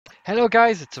Hello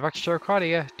guys, it's RexJerichoHardy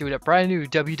here, doing a brand new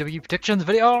WWE predictions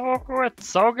video.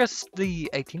 It's August the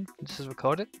 18th, this is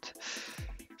recorded.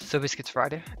 So Biscuits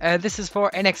Friday. This is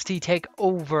for NXT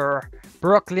TakeOver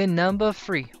Brooklyn number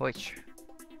 3, which,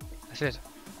 that's it.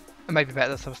 It might be better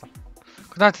than some stuff.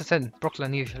 Because 9 to 10,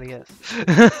 Brooklyn usually is.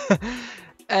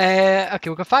 Okay,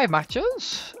 we've got 5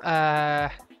 matches.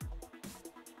 Again,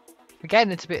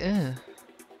 it's a bit,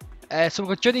 so we've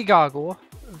got Johnny Gargano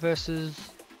versus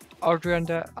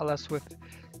Adriana Alas with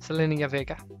Selena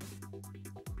Vega.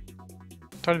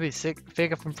 Trying to be sick.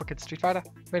 Vega from fucking Street Fighter,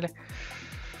 really?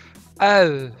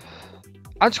 Oh,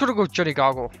 I'm just gonna go Johnny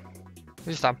Gargano.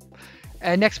 Just am.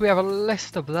 Next we have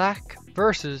Aleister Black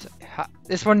versus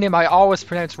this one name I always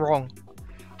pronounce wrong.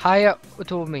 Haya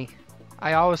Utomi.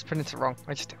 I always pronounce it wrong.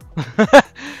 I just do.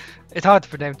 It's hard to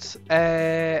pronounce.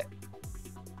 I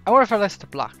wonder if Aleister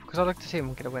Black because I'd like to see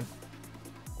him get a win.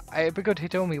 It'd be good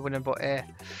Hitomi winning, but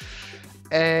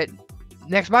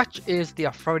next match is the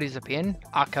Authorities opinion.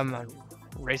 Arkham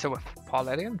Razor with Paul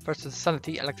Ellison versus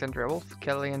Sanity, Alexandria Wolf,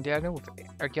 Kelly and Diana with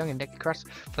Eric Young and Nikki Cross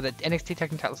for the NXT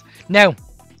Tag Team titles. Now,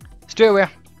 straight away,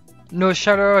 no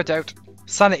shadow of a doubt,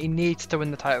 Sanity needs to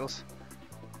win the titles.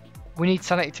 We need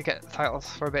Sanity to get the titles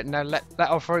for a bit. Now let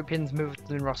Authority pins move to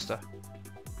the main roster.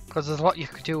 Because there's a lot you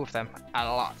could do with them. A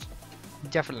lot.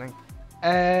 Definitely.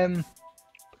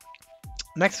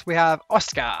 Next we have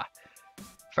Oscar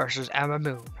versus Emma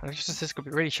Moon. And just this could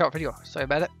be a really short video, sorry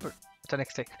about it, but it's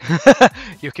NXT.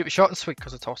 You keep it short and sweet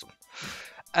because it's awesome.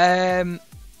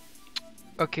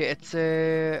 Okay, it's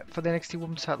for the NXT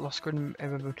Women's title, Oscar and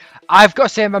Emma Moon. I've got to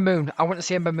say Emma Moon. I want to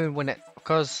see Emma Moon win it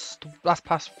because the last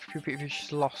past few previews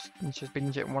she's lost and she's been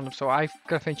injured in one of them, so I've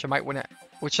got to think she might win it.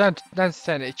 Which now to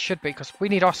 10 it should be because we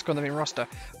need Oscar on the main roster.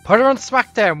 Put her on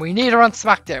SmackDown. We need her on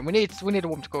SmackDown. We need a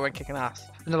woman to go around kicking ass.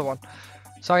 Another one.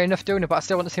 Sorry, enough doing it, but I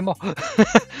still want to see more.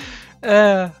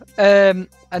 And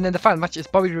then the final match is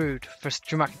Bobby Roode versus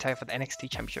Drew McIntyre for the NXT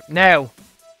Championship. Now,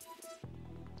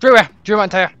 Drew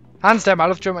McIntyre, hands down. I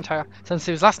love Drew McIntyre since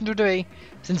he was last in WWE,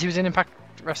 since he was in Impact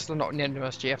Wrestling, not in the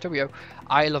NXT GFW.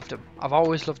 I loved him. I've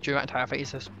always loved Drew McIntyre. I think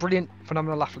he's a brilliant,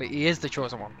 phenomenal athlete. He is the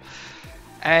chosen one.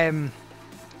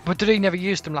 But WWE never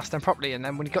used him last time properly, and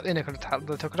then when he got the Intercontinental title,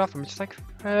 they took it off him. It's just like,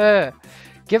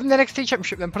 give him the NXT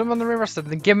Championship, then put him on the main roster,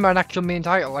 then give him an actual main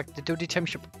title like the WWE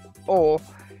Championship or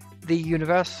the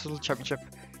Universal Championship.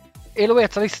 Either way,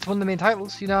 it's at least it's one of the main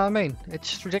titles. You know what I mean?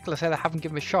 It's just ridiculous how they haven't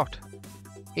given him a shot.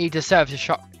 He deserves a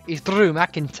shot. He's Drew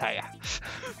McIntyre.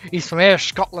 He's from Ayr,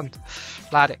 Scotland,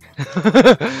 laddie.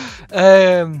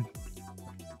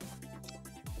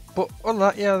 But on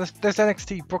that, yeah, this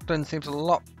NXT Brooklyn seems a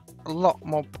lot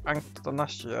more banked than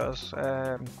last year's.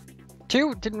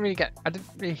 2 didn't really get. I didn't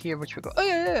really hear much people go. Oh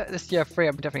yeah, this year 3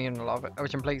 I'm definitely in a lot of it,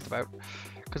 which I'm pleased about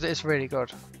because it is really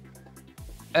good.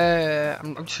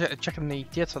 I'm just checking the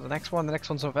dates for the next one. The next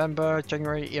one's November,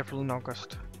 January, April, and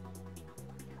August.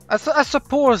 I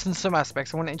suppose in some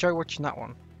aspects I want to enjoy watching that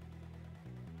one.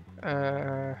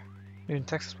 Even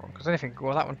Texas one, because anything can go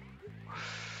with that one.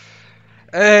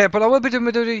 But I will be doing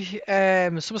my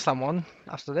SummerSlam one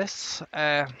after this.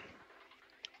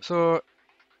 So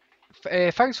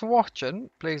thanks for watching.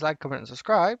 Please like, comment, and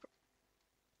subscribe.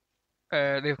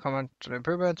 Leave a comment on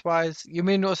improvement wise. You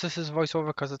may notice this is a voiceover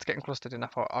because it's getting clustered in. I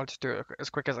thought I'll just do it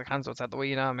as quick as I can so it's out the way,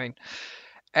 you know what I mean.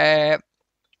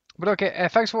 But okay,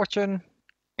 thanks for watching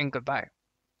and goodbye.